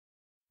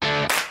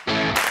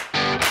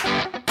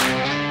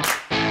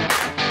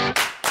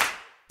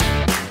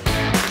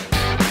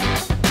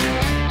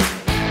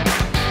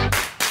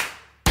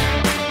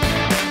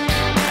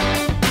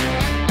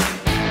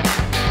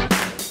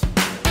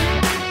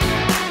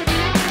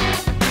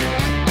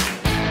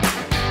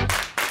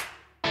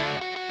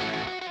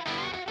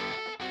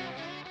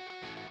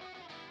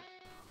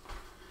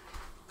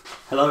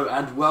Hello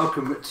and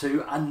welcome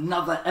to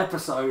another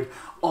episode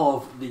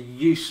of The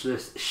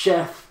Useless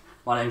Chef.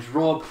 My name's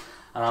Rob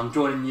and I'm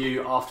joining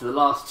you after the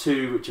last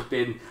two, which have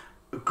been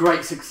a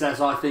great success,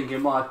 I think,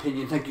 in my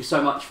opinion. Thank you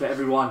so much for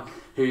everyone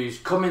who's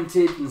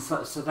commented, and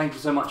so thank you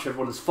so much for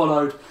everyone who's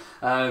followed.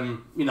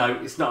 You know,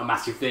 it's not a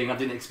massive thing, I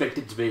didn't expect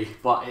it to be,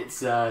 but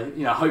it's you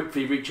know,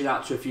 hopefully reaching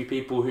out to a few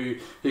people who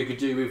could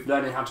do with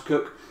learning how to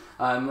cook.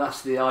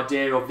 That's the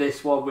idea of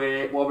this while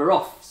we're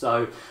off.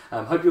 So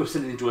hope you're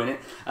still enjoying it.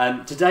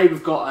 Today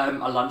we've got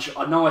a lunch.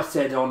 I know I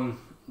said on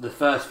the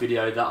first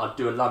video that I'd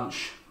do a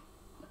lunch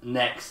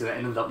next, and it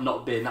ended up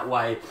not being that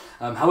way.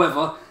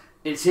 However,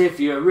 it's here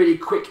for you, a really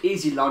quick,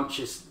 easy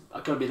lunch. It's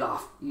going to be like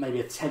maybe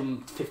a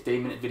 10-15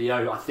 minute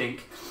video, I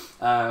think.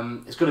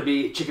 It's going to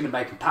be chicken and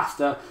bacon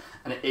pasta,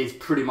 and it is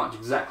pretty much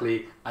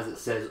exactly as it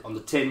says on the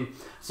tin.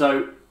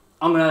 So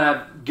I'm going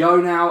to go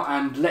now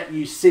and let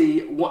you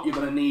see what you're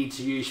going to need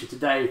to use for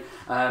today.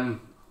 Again,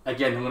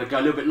 I'm going to go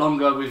a little bit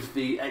longer with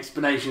the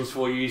explanations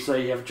for you, so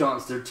you have a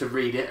chance to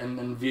read it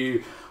and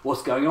view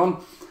what's going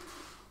on.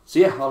 So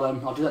yeah,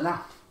 I'll do that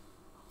now.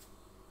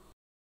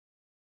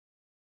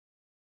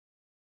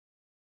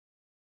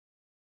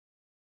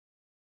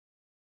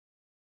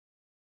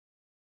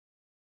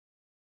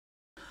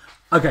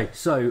 Okay,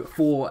 so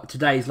for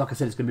today's, like I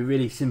said, it's going to be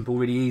really simple,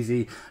 really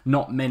easy.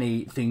 Not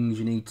many things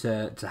you need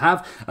to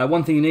have.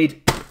 One thing you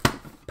need,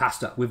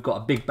 pasta. We've got a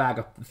big bag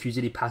of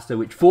fusilli pasta,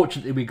 which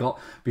fortunately we got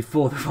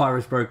before the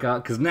virus broke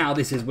out, because now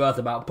this is worth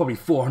about probably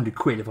 400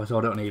 quid if I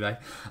sold it on eBay.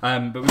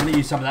 But we're going to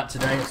use some of that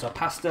today. So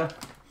pasta.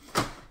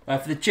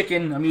 For the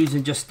chicken, I'm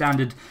using just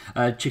standard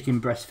chicken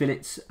breast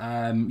fillets.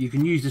 You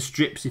can use the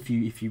strips if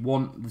you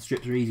want. The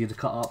strips are easier to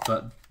cut up,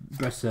 but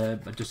breasts are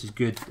just as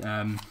good.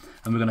 And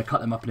we're going to cut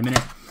them up in a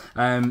minute.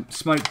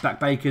 Smoked back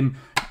bacon.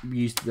 We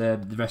used the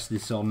rest of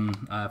this on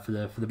for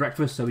the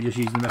breakfast, so we're just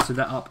using the rest of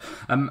that up.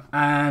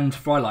 And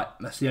Frylight.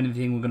 That's the only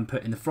thing we're going to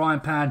put in the frying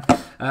pan.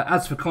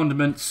 As for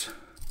condiments,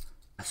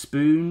 a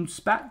spoon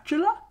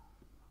spatula.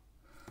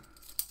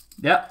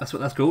 Yeah, that's what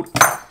that's called.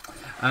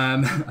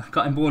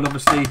 Cutting board,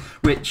 obviously,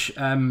 which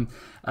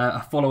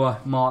a follower,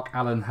 Mark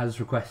Allen, has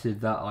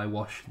requested that I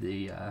wash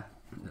the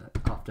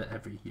after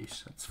every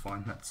use. That's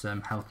fine. That's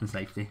health and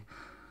safety.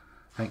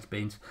 Thanks,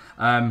 Beans.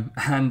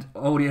 And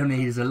all you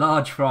need is a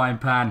large frying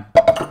pan.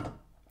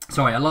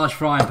 Sorry, a large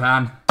frying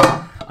pan,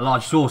 a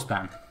large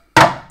saucepan.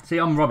 See,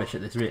 I'm rubbish at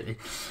this, really.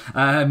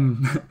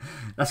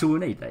 That's all we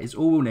need. That is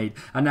all we'll need.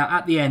 And now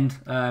at the end,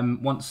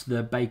 once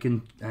the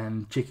bacon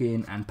and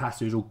chicken and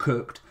pasta is all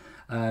cooked,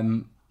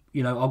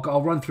 you know,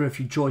 I'll run through a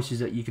few choices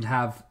that you can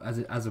have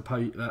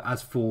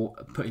as for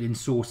putting in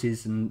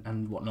sauces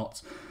and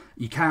whatnot.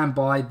 You can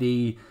buy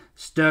the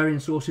stirring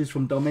sauces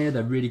from Domir.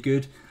 They're really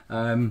good.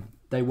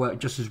 They work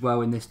just as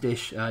well in this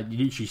dish. You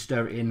literally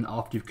stir it in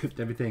after you've cooked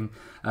everything.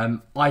 I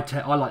like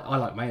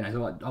mayonnaise.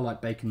 I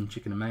like bacon,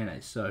 chicken, and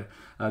mayonnaise. So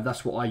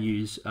that's what I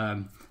use.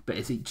 But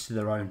it's each to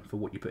their own for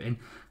what you put in.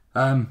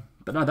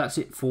 But no, that's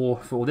it for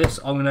this.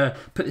 I'm going to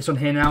put this on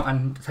here now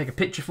and take a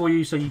picture for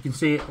you so you can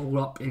see it all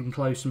up in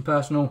close and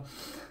personal.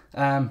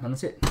 And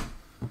that's it.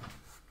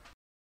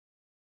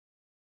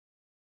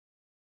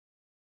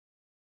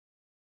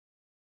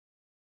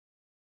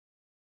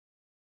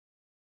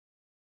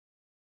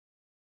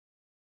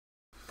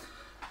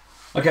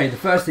 Okay, the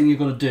first thing you're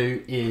going to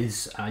do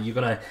is you're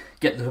going to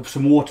get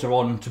some water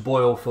on to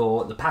boil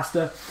for the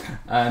pasta.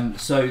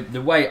 So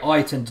the way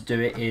I tend to do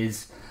it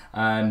is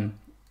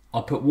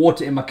I'll put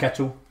water in my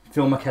kettle,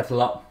 fill my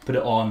kettle up, put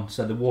it on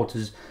so the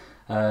water's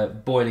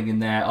boiling in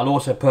there. I'll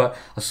also put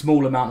a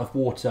small amount of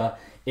water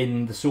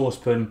in the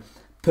saucepan,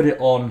 put it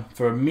on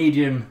for a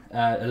medium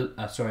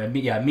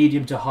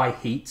to high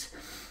heat.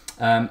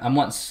 And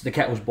once the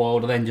kettle's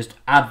boiled, I'll then just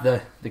add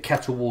the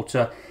kettle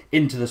water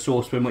into the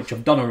saucepan, which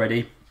I've done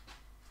already.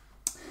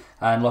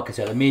 And like I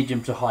said, a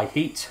medium to high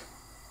heat.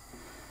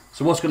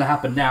 So what's going to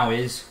happen now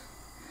is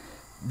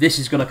this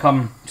is going to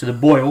come to the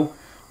boil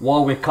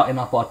while we're cutting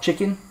up our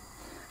chicken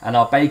and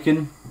our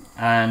bacon,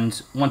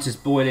 and once it's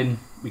boiling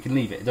we can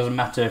leave it. It doesn't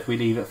matter if we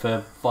leave it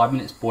for 5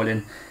 minutes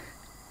boiling.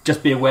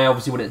 Just be aware,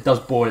 obviously, when it does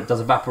boil it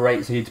does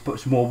evaporate, so you need to put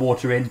some more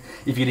water in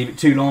if you leave it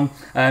too long,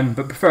 but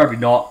preferably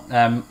not.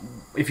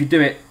 If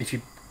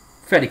you're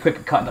fairly quick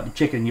at cutting up your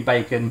chicken and your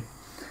bacon,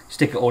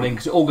 stick it all in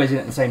because it all goes in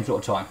at the same sort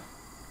of time.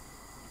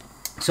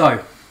 So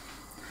I'm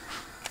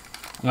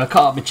going to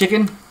cut up my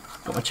chicken.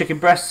 Got my chicken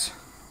breasts.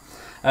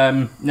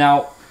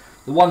 Now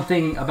the one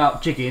thing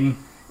about chicken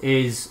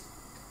is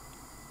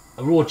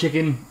a raw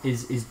chicken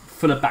is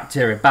full of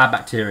bacteria, bad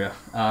bacteria.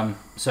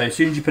 So as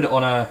soon as you put it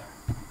on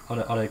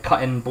a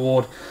cutting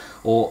board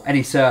or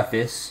any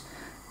surface,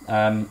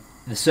 the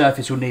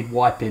surface will need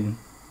wiping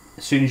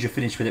as soon as you're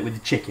finished with it with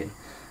the chicken.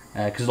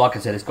 Because like I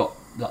said, it's got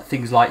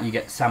things like you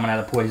get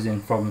salmonella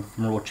poisoning from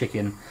raw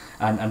chicken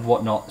and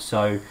whatnot.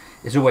 So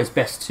it's always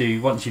best to,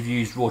 once you've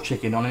used raw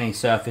chicken on any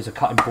surface, a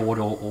cutting board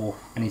or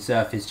any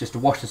surface, just to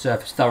wash the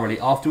surface thoroughly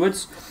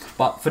afterwards.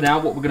 But for now,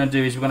 what we're going to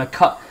do is we're going to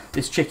cut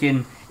this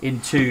chicken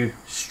into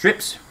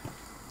strips.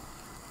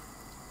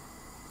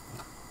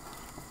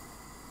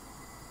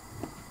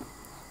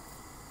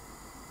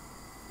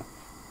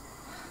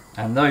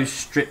 and those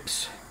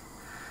strips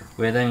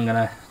we're then going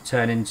to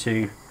turn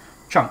into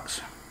chunks.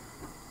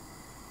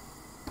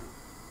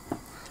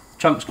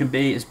 Chunks can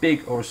be as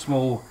big or as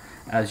small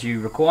as you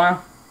require.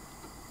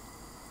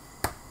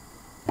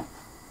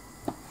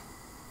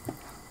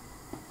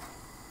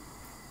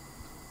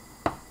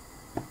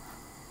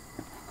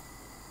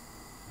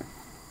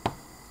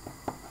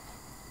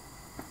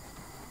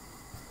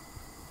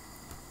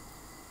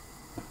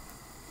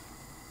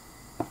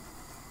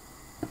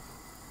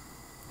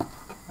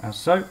 As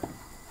so.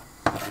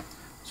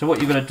 So what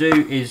you're going to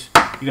do is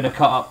you're going to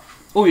cut up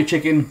all your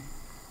chicken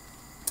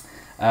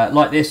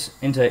like this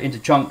into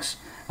chunks,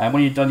 and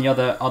when you've done the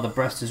other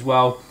breasts as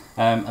well,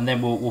 and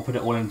then we'll put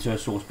it all into a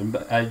saucepan,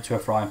 into a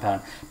frying pan.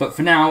 But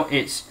for now,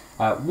 it's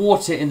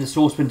water in the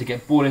saucepan to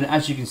get boiling.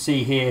 As you can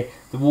see here,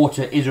 the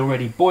water is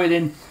already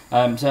boiling,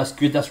 so that's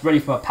good. That's ready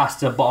for my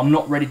pasta, but I'm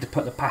not ready to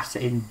put the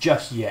pasta in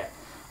just yet.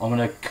 I'm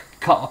going to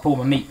cut up all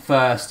my meat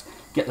first,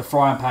 get the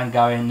frying pan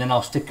going, then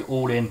I'll stick it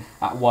all in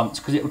at once,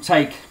 because it will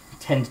take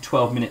 10 to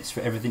 12 minutes for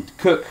everything to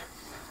cook,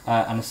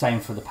 and the same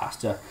for the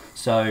pasta.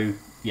 So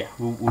yeah,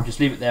 we'll just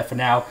leave it there for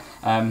now,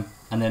 and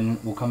then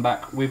we'll come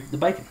back with the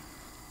bacon.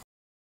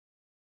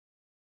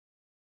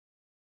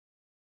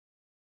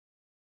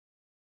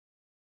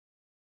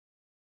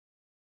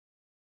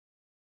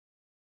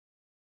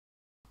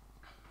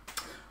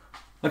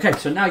 Okay,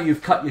 so now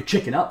you've cut your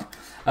chicken up,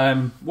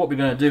 what we're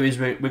going to do is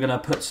we're going to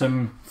put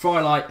some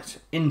Frylight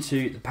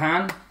into the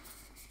pan.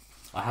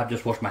 I have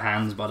just washed my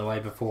hands, by the way,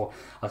 before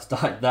I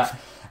started that.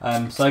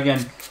 So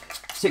again,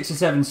 6 or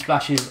 7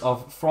 splashes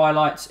of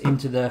Frylight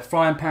into the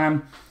frying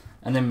pan,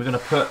 and then we're going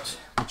to put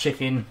the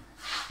chicken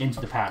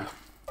into the pan.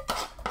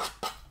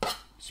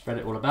 Spread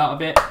it all about a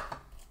bit.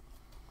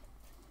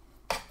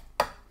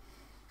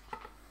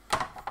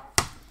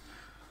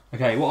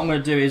 Okay, what I'm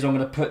going to do is I'm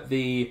going to put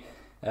the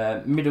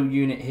middle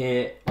unit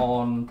here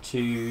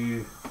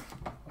onto,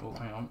 oh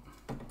hang on,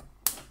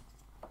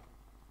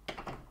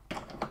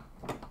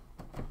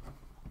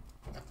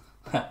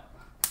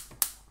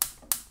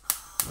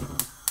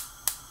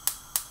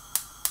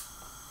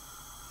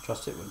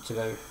 trust it wouldn't to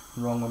go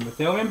wrong when we're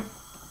filming.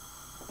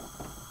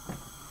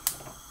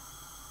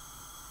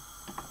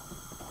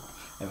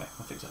 Anyway,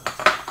 I'll fix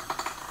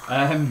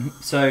that.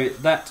 So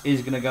that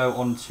is going to go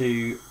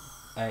onto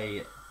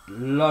a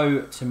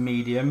low to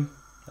medium.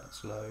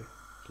 That's low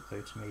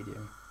to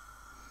medium,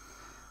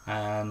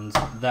 and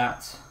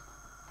that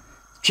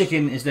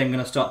chicken is then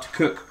going to start to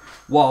cook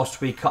whilst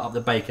we cut up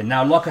the bacon.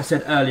 Now, like I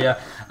said earlier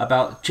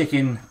about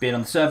chicken being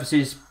on the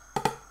surfaces,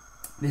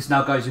 this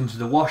now goes into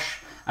the wash,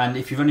 and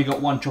if you've only got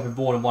one chopping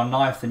board and one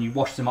knife, then you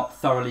wash them up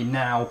thoroughly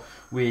now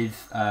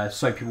with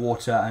soapy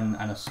water and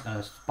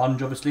a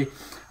sponge, obviously.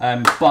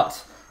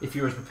 But if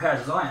you're as prepared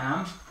as I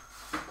am,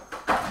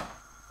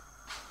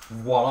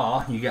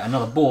 voila, you get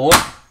another board,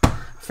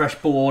 fresh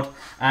board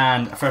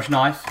and a fresh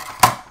knife.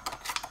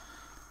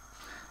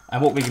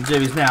 And what we can do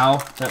is, now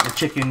that the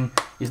chicken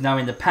is now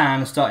in the pan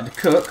and starting to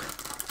cook,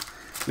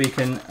 we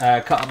can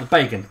cut up the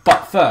bacon.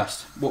 But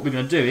first, what we're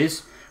going to do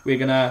is we're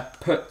going to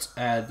put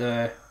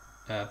the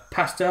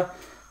pasta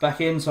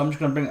back in. So I'm just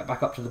going to bring it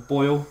back up to the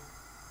boil.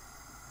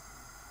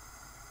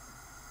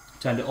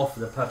 Turned it off for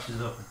the purposes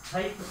of the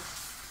tape.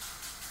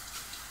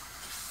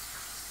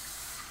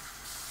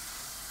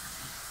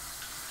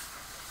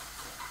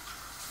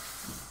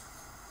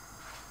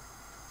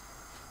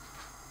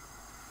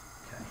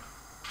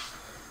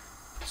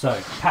 So,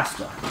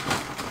 pasta.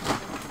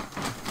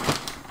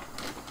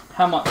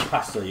 How much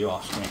pasta, you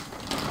ask me?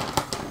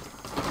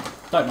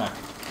 Don't know.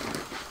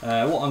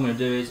 What I'm going to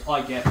do is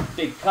I get a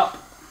big cup.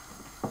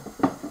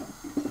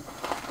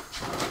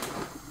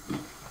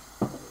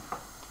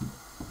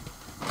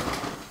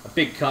 A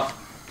big cup.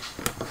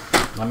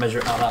 And I measure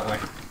it out that way.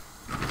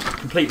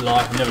 Complete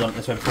lie, I've never done it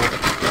this way before.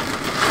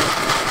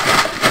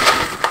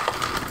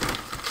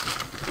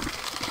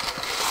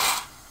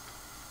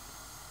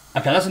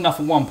 Okay, that's enough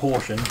for one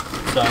portion,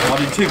 so I'll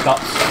do 2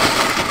 cups,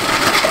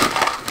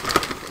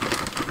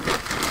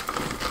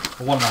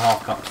 or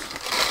 1.5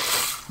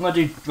 cups. I'm going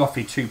to do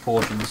roughly 2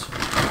 portions.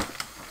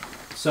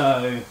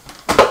 So,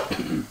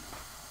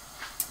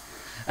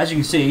 as you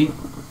can see,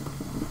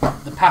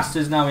 the pasta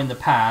is now in the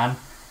pan,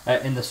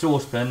 in the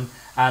saucepan,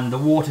 and the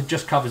water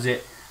just covers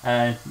it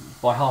by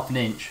 ½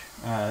 inch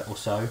or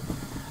so.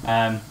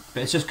 But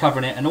it's just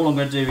covering it, and all I'm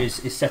going to do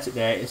is set it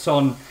there. It's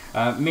on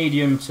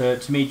medium to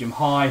medium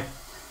high.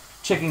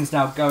 Chicken's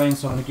now going,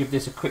 so I'm going to give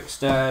this a quick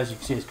stir. As you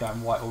can see, it's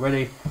going white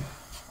already.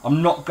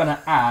 I'm not going to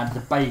add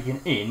the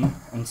bacon in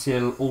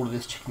until all of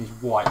this chicken is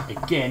white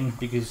again,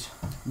 because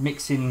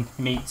mixing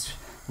meats,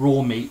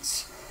 raw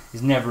meats,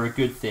 is never a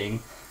good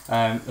thing.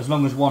 As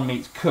long as one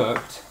meat's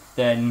cooked,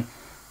 then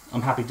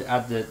I'm happy to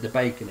add the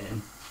bacon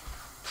in.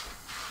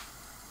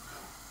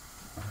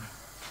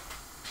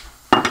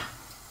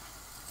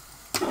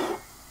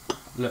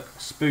 Look,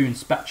 spoon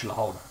spatula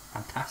holder,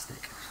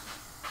 fantastic.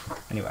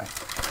 Anyway,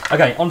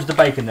 okay, onto the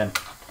bacon then.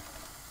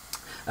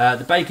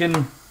 The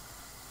bacon,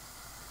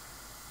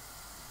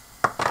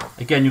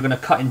 again, you're going to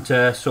cut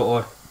into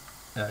sort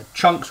of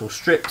chunks or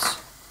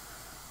strips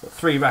Got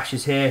 3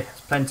 rashers here,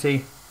 that's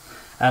plenty.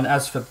 And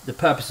as for the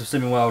purpose of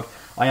Slimming World,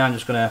 I am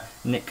just going to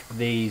nick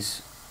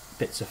these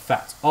bits of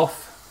fat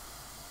off.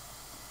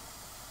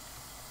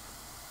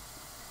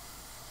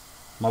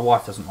 My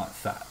wife doesn't like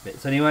fat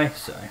bits anyway,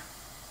 so,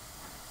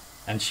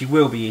 and she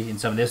will be eating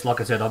some of this.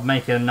 Like I said, I've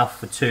made enough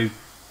for 2,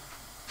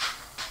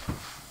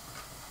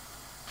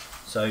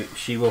 so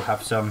she will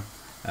have some.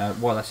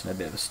 While that's in a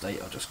bit of a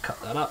state, I'll just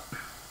cut that up.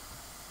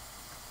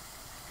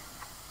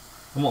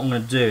 And what I'm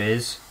going to do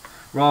is,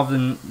 rather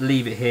than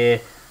leave it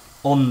here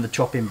on the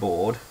chopping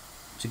board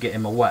to get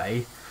him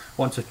away,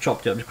 once I've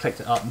chopped it, I'll just collect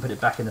it up and put it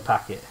back in the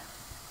packet.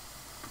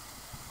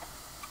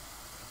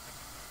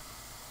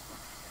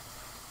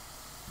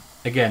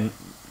 Again,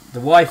 the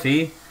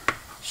wifey,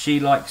 she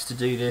likes to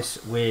do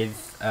this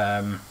with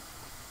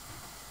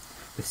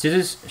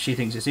scissors. She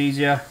thinks it's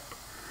easier.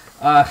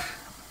 I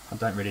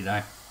don't really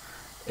know.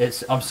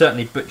 I'm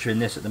certainly butchering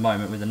this at the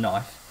moment with a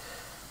knife.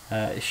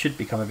 It should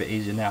become a bit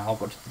easier now. I've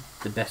got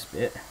the best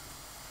bit.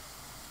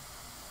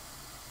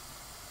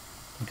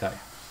 Okay,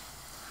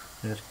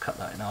 just cut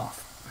that in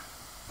half,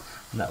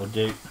 and that will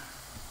do.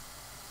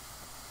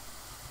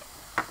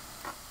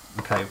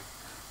 Okay,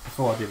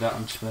 before I do that,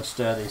 I'm just going to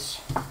stir this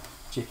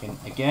chicken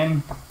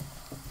again.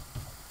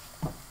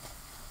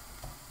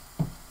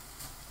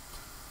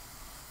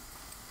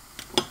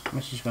 I'm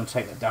just going to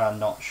take that down a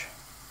notch,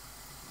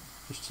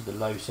 just to the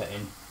low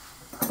setting.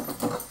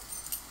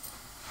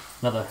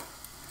 Another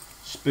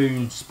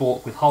spoon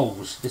spork with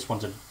holes. This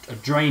one's a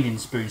draining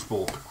spoon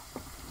spork.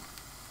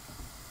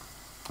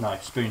 No,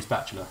 spoon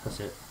spatula, that's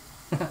it.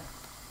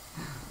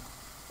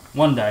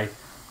 One day,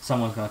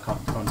 someone's going to come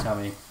and tell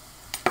me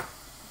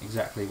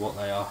exactly what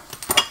they are.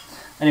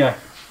 Anyway,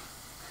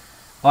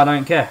 I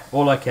don't care.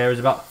 All I care is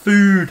about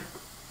food.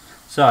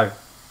 So,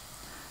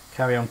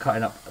 carry on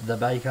cutting up the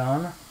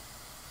bacon.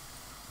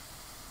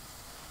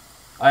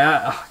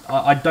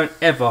 I don't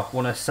ever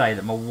want to say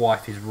that my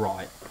wife is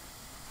right.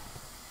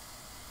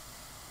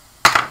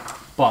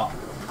 But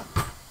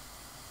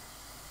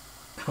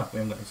we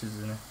haven't got any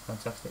scissors in there.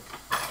 Fantastic.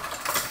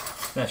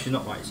 No, she's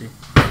not right, you see.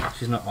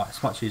 She's not right.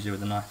 It's much easier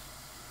with a knife.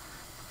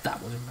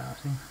 That was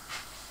embarrassing.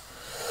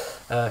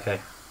 Okay.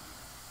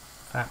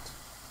 Fat.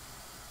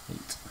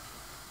 Eat.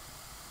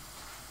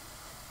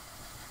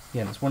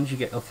 Yeah, and once you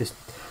get off this,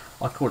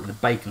 I call it the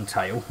bacon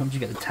tail. Once you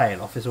get the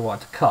tail off, it's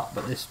alright to cut,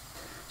 but this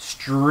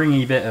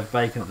stringy bit of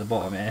bacon at the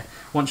bottom here,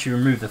 once you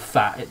remove the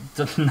fat,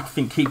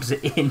 nothing keeps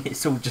it in.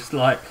 It's all just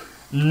like,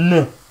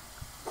 no.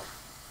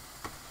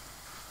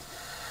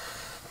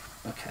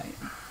 Okay.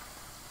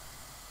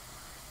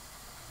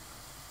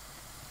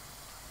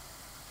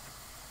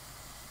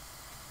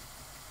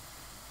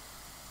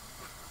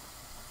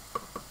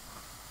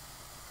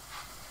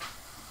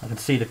 I can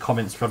see the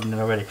comments flooding in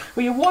already.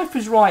 Well, your wife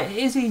was right. It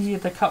is easier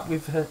to cut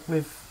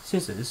with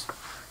scissors.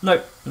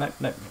 No.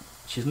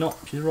 She's not.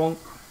 She's wrong.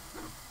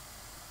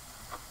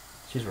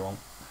 She's wrong.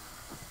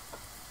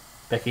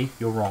 Becky,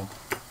 you're wrong.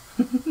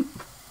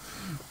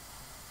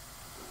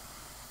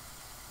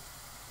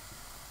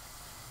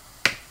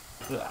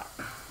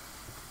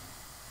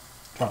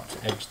 Try not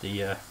to edge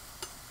the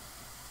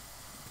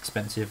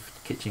expensive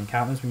kitchen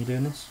counters when you're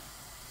doing this.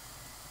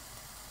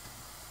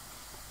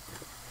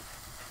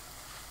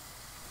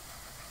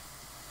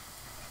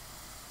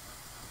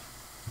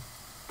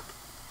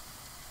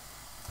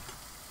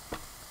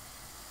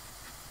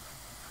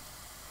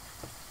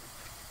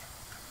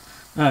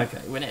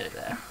 Okay, we're nearly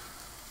there.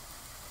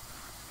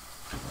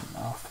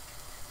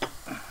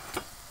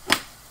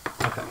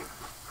 Okay,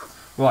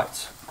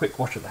 right, quick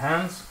wash of the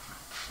hands.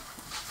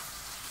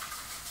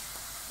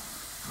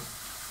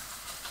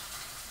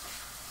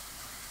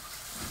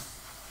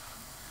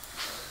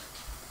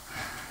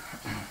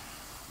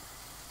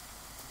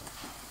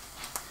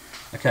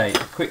 Okay,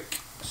 quick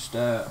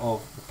stir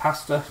of the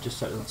pasta, just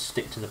so it doesn't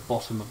stick to the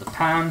bottom of the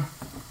pan.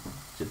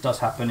 It does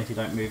happen if you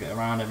don't move it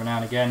around every now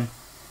and again.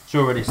 It's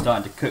already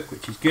starting to cook,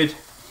 which is good.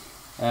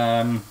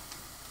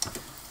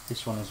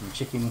 This one is some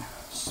chicken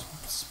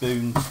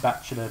spoon,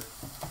 spatula,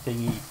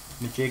 thingy,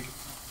 majig,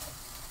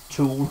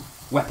 tool,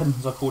 weapon,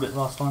 as I called it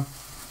last time.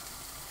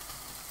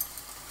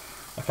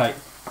 Okay,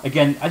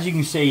 again, as you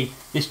can see,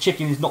 this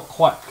chicken is not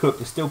quite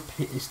cooked. It's still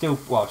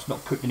well, it's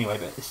not cooked anyway,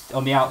 but it's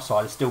on the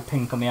outside. It's still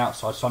pink on the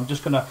outside. So I'm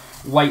just going to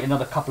wait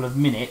another couple of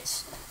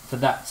minutes for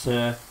that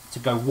to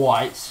go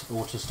white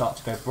or to start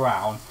to go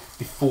brown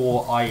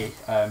before I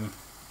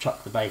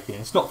chuck the bacon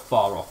in. It's not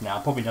far off now.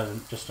 Probably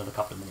just another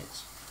couple of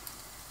minutes.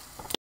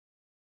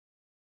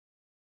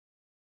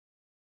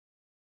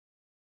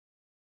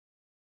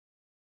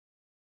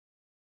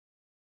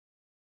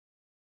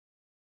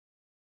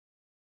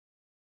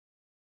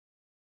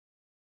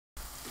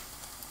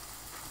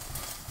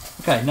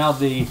 Okay, now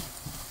the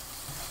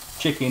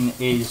chicken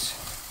is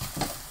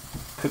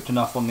cooked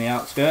enough on the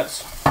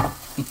outskirts.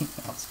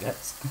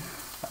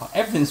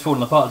 Everything's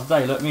falling apart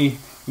today. Look, my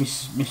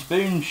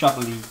spoon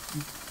shovelly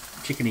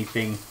chickeny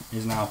thing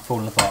is now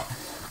falling apart.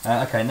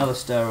 Okay, another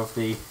stir of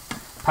the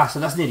pasta.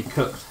 That's nearly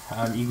cooked.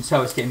 You can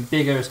tell it's getting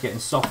bigger, it's getting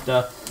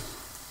softer.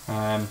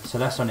 So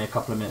that's only a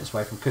couple of minutes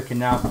away from cooking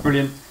now.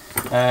 Brilliant.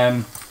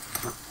 We'll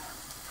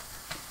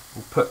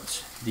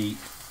put the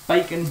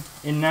bacon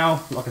in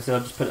now. Like I said,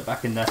 I'll just put it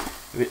back in there.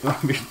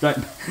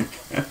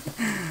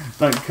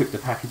 Don't cook the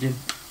packaging.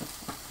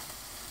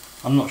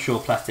 I'm not sure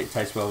plastic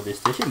tastes well with this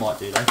dish. It might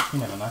do though, you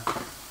never know.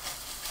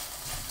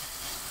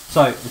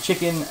 So the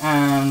chicken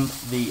and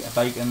the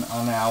bacon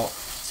are now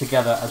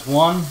together as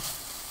one.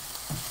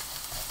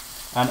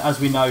 And as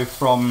we know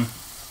from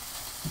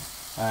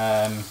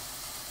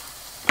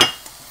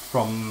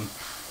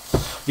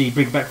the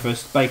big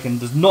breakfast, bacon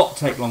does not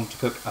take long to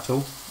cook at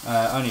all.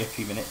 Only a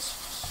few minutes,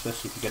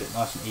 especially if you get it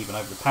nice and even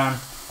over the pan,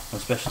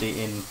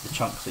 especially in the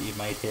chunks that you've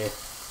made here.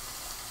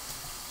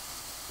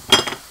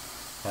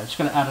 I'm just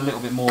going to add a little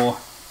bit more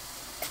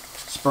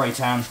spray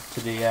tan to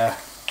the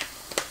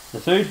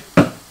food.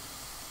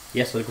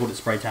 Yes, I called it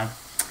spray tan.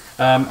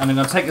 And I'm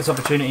going to take this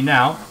opportunity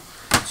now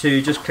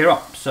to just clear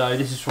up. So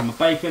this is from the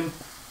bacon.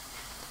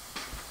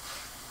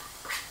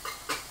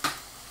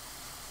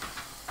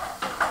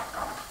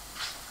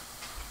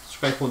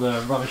 Scrape all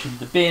the rubbish into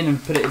the bin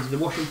and put it into the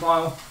washing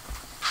pile.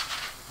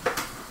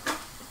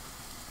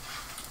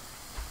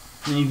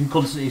 And you can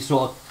constantly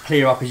sort of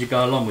clear up as you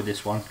go along with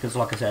this one, because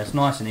like I said, it's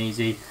nice and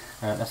easy.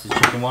 That's the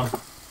chicken one.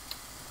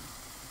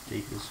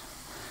 Jeepers.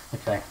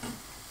 Okay.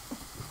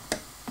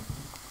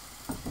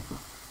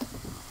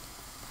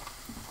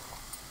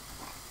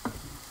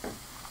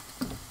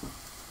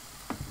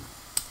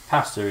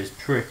 Pasta is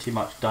pretty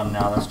much done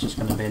now. That's just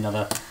going to be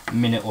another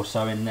minute or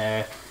so in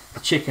there. The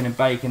chicken and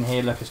bacon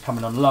here, look, is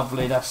coming on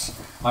lovely. That's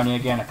only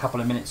again a couple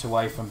of minutes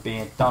away from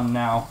being done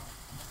now.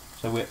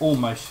 So we're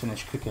almost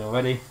finished cooking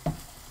already.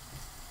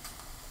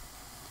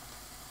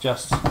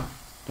 Just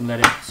gonna let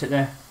it sit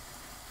there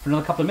for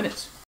another couple of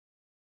minutes.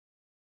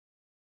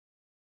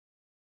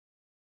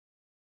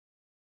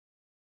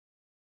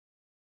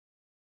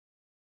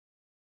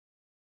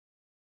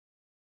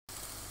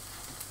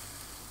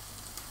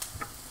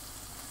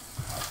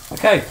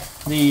 Okay,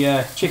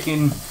 the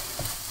chicken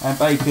and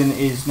bacon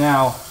is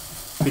now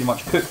pretty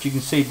much cooked. You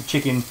can see the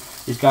chicken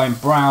is going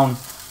brown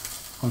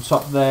on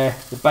top there.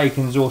 The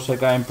bacon is also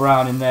going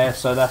brown in there,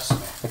 so that's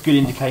a good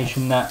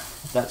indication that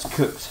that's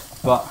cooked.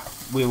 But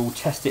we will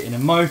test it in a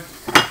mo,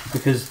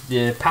 because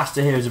the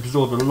pasta here has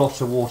absorbed a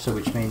lot of water,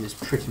 which means it's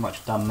pretty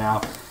much done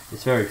now.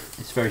 It's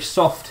very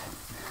soft.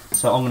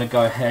 So I'm going to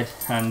go ahead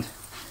and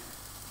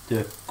do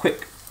a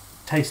quick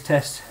taste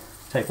test.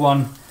 Take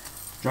one,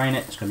 drain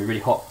it. It's going to be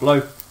really hot.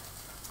 Blow.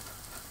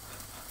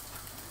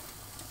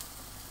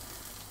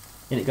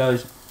 In it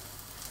goes.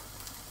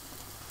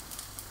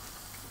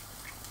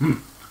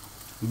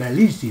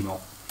 Bellissimo.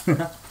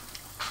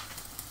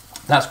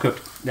 That's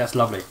cooked. That's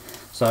lovely.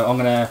 So I'm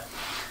going to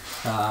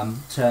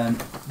turn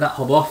that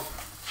hob off,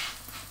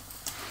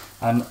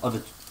 and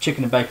the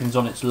chicken and bacon is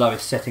on its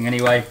lowest setting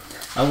anyway.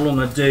 And all I'm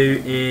going to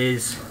do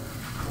is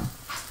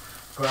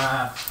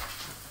grab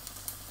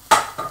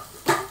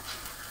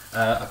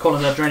a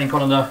colander, draining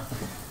colander,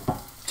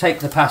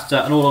 take the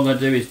pasta, and all I'm going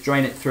to do is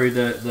drain it through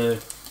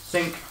the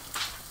sink.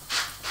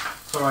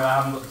 Sorry, I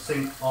haven't got the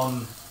sink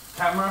on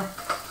camera.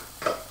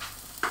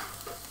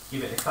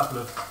 Give it a couple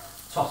of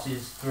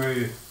tosses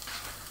through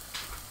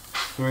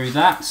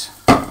that.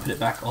 Put it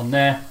back on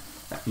there.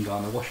 That can go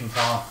on the washing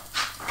pile.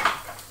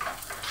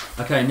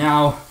 Okay,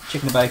 now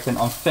chicken and bacon.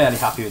 I'm fairly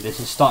happy with this.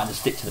 It's starting to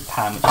stick to the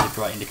pan, which is a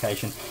great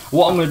indication.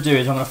 What I'm going to do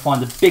is I'm going to find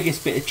the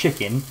biggest bit of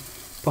chicken,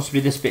 possibly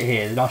this bit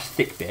here, the nice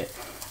thick bit.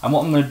 And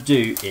what I'm going to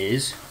do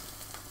is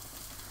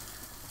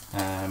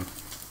I'm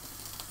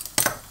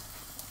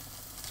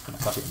going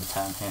to cut it in the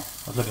pan here.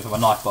 I was looking for my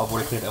knife, but I've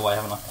already cleared it away,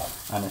 haven't I?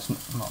 And it's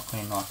not a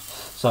clean knife.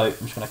 So I'm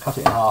just going to cut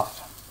it in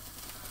half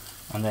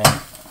and then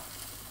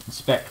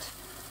inspect.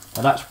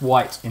 Now that's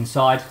white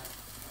inside,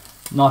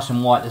 nice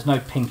and white. There's no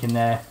pink in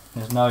there.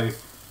 There's no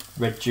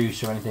red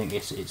juice or anything.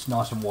 It's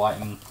nice and white,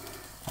 and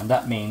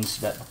that means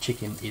that the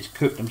chicken is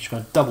cooked. I'm just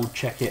going to double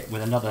check it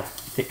with another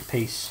thick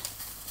piece.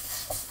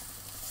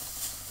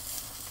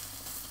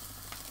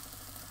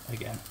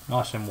 Again,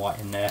 nice and white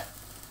in there.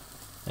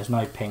 There's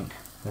no pink.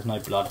 There's no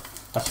blood.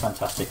 That's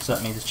fantastic. So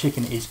that means the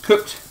chicken is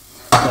cooked.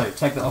 So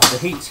take that off the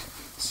heat.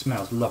 It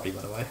smells lovely,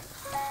 by the way.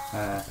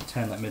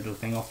 Turn that middle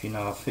thing off. You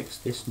know I've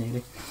fixed this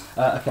nearly.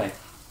 Okay.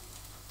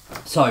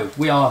 So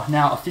we are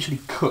now officially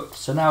cooked.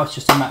 So now it's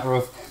just a matter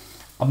of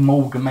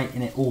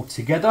amalgamating it all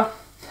together.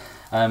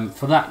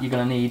 For that you're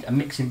going to need a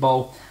mixing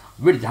bowl.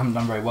 Really haven't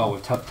done very well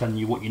with telling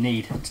you what you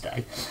need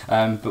today.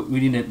 But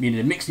we need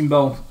a mixing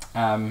bowl,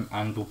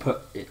 and we'll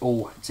put it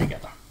all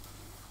together.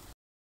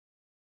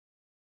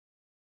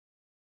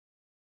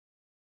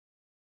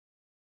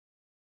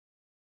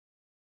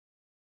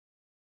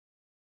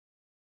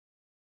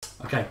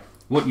 Okay,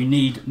 what you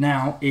need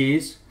now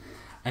is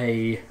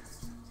a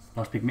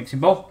nice big mixing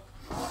bowl.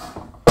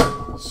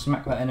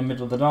 Smack that in the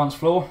middle of the dance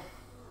floor.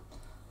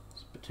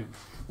 It's a bit too,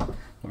 not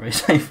very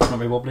safe, not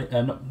very wobbly,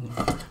 not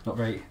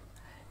very,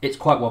 it's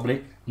quite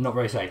wobbly, not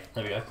very safe.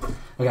 There we go.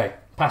 Okay,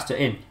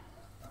 pasta in.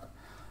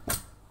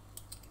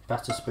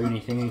 Pasta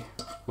spoony thingy,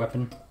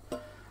 weapon.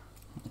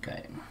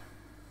 Okay.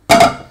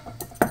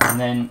 And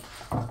then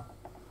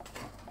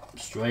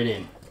straight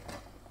in.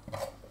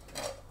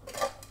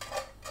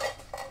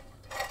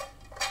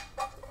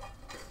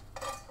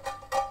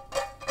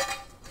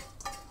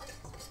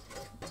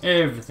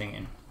 Everything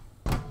in.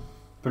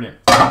 Brilliant.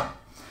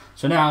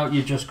 So now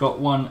you've just got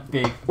one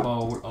big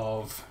bowl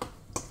of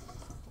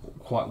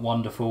quite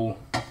wonderful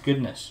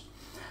goodness.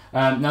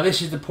 Now this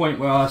is the point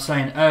where I was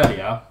saying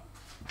earlier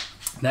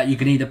that you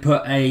can either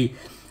put a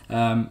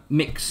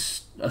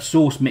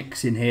sauce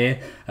mix in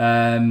here.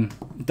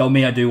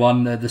 Dolmio do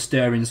one, the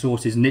stirring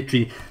sauces, and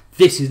literally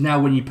this is now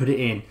when you put it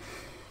in.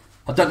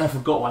 I don't know if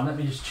I've got one, let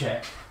me just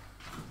check.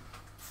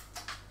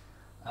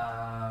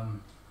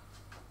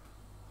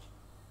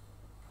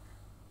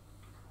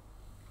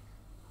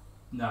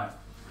 No,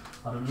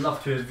 I'd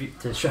love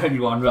to show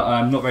you one, but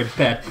I'm not very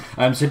prepared.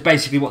 So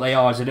basically what they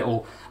are is a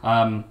little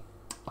a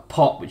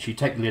pot which you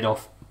take the lid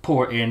off,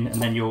 pour it in,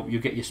 and then you'll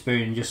get your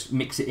spoon and just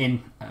mix it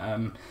in.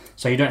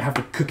 So you don't have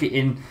to cook it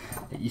in.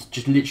 It's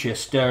just literally a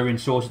stir-in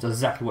sauce. It does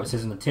exactly what it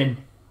says in the tin.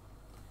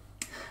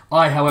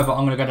 However,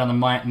 I'm going to go down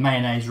the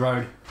mayonnaise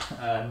road,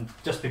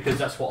 just because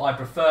that's what I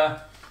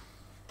prefer.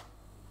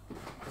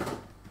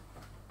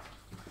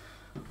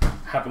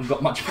 Haven't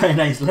got much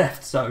mayonnaise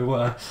left,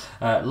 so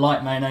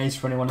light mayonnaise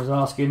for anyone who's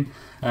asking.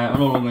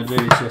 And all I'm going to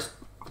do is just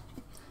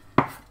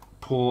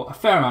pour a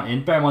fair amount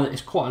in. Bear in mind that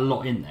it's quite a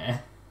lot in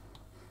there.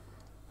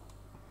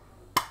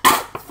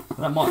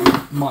 That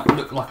might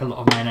look like a lot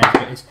of mayonnaise,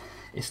 but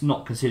it's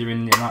not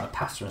considering the amount of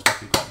pasta and stuff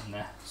we've got in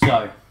there.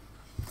 So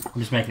I'm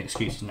just making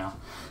excuses now.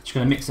 Just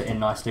going to mix it in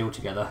nicely all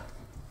together.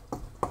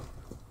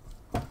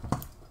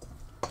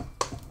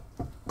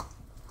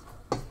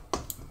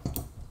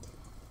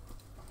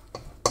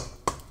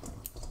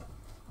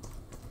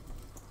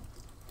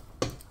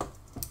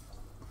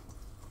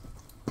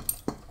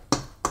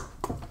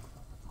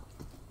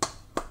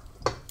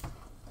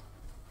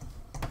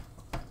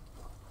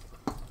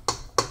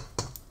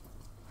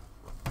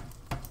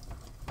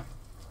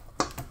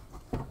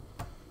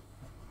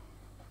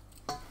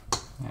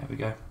 There we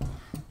go.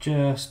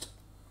 Just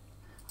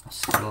a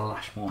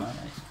splash more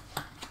mayonnaise.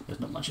 There's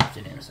not much left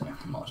in here, so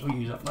I might as well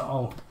use up the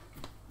whole.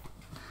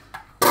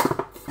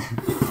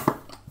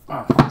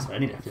 Oh, that's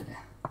only left in here.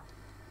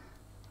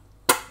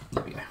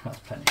 There we go, that's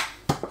plenty.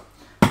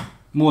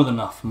 More than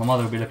enough. My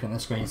mother will be looking at the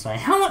screen saying,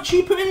 "How much are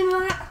you putting in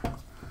that?"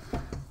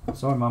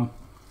 Sorry, Mum.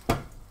 You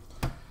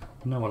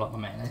know I like my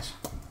mayonnaise.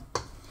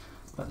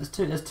 But there's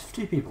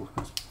two people.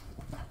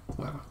 No,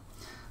 whatever.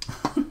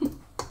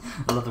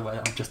 I love the way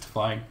that I'm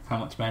justifying how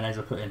much mayonnaise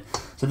I put in.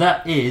 So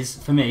that is,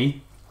 for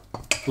me,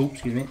 oops,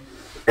 excuse me,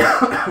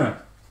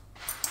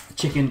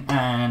 chicken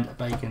and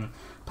bacon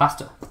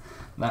pasta.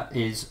 That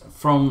is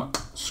from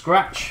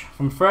scratch,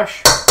 from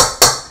fresh.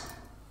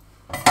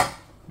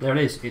 There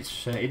it is.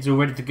 It's all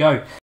ready to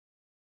go.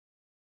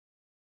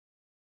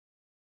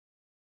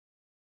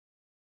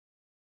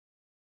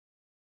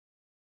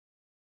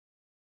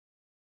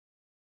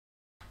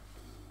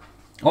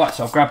 Alright,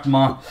 so I've grabbed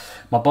my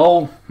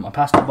bowl, my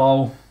pasta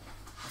bowl.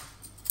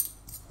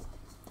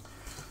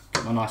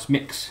 Got my nice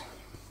mix,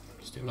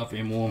 still lovely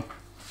and warm.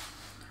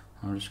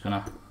 I'm just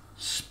gonna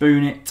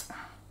spoon it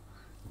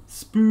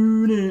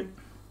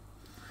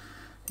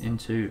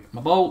into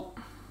my bowl.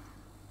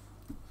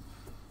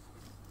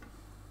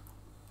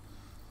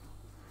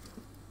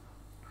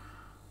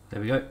 There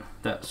we go.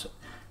 That's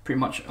pretty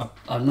much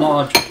a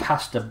large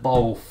pasta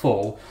bowl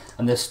full,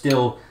 and there's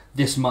still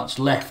this much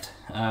left.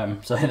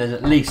 So there's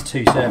at least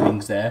 2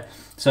 servings there.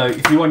 So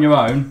if you're on your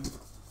own,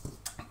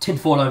 tin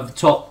foil over the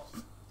top,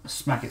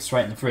 smack it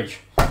straight in the fridge,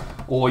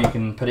 or you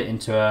can put it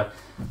into a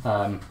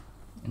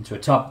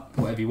tub,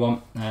 whatever you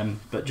want.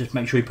 But just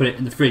make sure you put it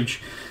in the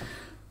fridge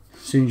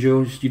as soon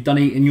as you've done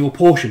eating your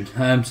portion.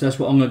 So that's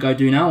what I'm going to go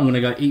do now. I'm going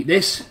to go eat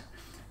this.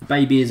 The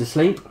baby is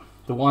asleep.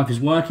 The wife is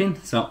working,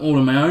 so I'm all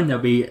on my own.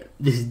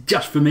 This is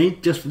just for me,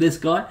 just for this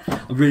guy.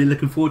 I'm really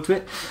looking forward to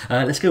it.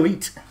 Let's go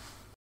eat.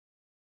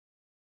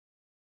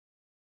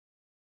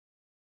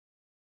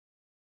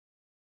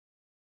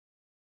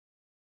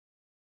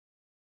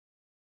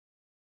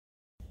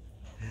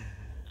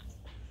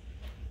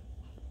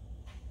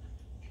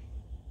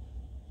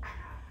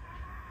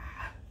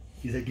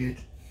 Is that good?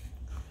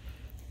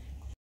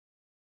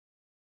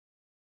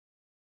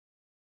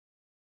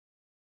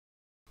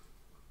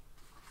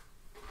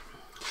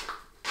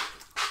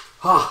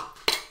 Ah,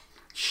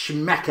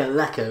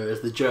 schmeckerlecker,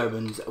 as the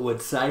Germans would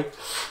say.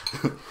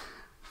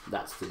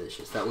 That's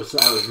delicious. That was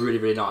really,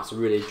 really nice. I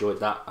really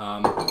enjoyed that.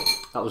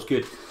 That was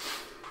good.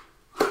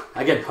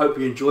 Again, hope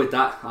you enjoyed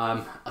that.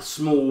 A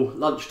small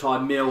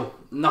lunchtime meal,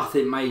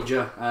 nothing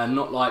major,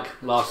 not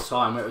like last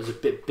time where it was a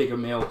bit bigger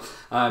meal.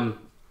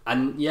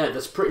 And yeah,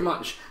 that's pretty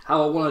much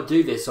how I want to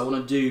do this. I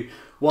want to do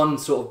one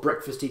sort of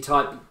breakfasty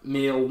type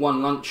meal,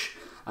 one lunch,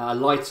 a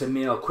lighter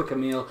meal, a quicker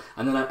meal,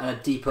 and then a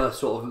deeper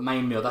sort of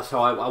main meal. That's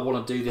how I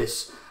want to do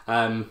this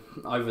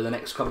over the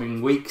next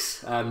coming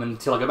weeks,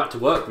 until I go back to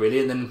work really.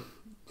 And then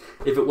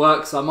if it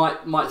works, I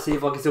might see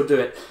if I can still do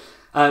it.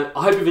 I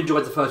hope you've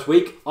enjoyed the first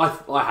week. I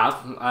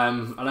have.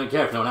 I don't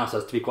care if no one else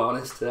has, to be quite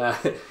honest.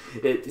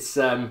 It's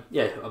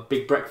a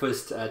big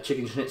breakfast,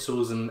 chicken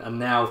schnitzels, and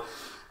now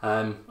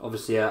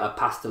obviously a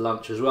pasta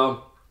lunch as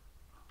well.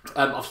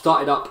 I've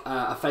started up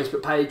a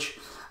Facebook page.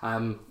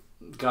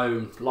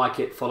 Go like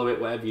it, follow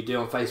it, whatever you do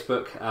on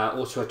Facebook.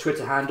 Also a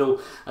Twitter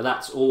handle.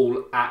 That's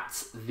all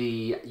at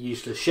the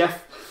Useless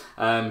Chef.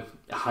 I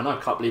know,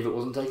 I can't believe it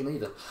wasn't taken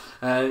either.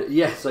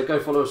 So go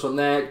follow us on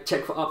there,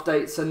 check for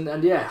updates,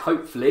 and yeah,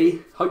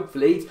 hopefully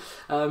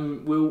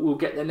we'll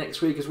get there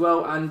next week as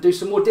well and do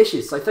some more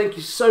dishes. So thank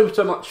you so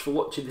much for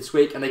watching this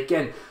week. And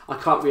again, I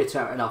can't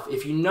reiterate enough,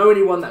 if you know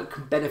anyone that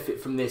can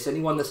benefit from this,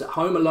 anyone that's at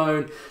home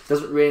alone,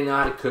 doesn't really know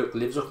how to cook,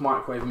 lives off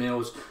microwave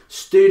meals,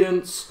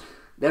 students,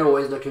 they're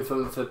always looking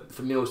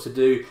for meals to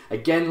do.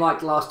 Again,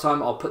 like last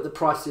time, I'll put the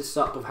prices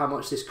up of how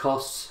much this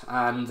costs,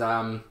 and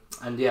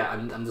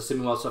the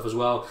similar stuff as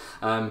well.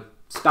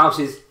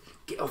 Spouses,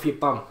 get off your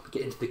bum,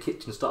 get into the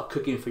kitchen, start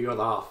cooking for your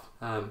other half.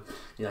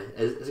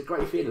 There's a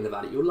great feeling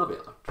about it. You'll love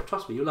it.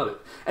 Trust me, you'll love it.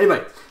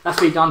 Anyway, that's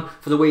me done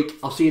for the week.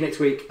 I'll see you next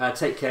week.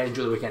 Take care.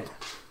 Enjoy the weekend.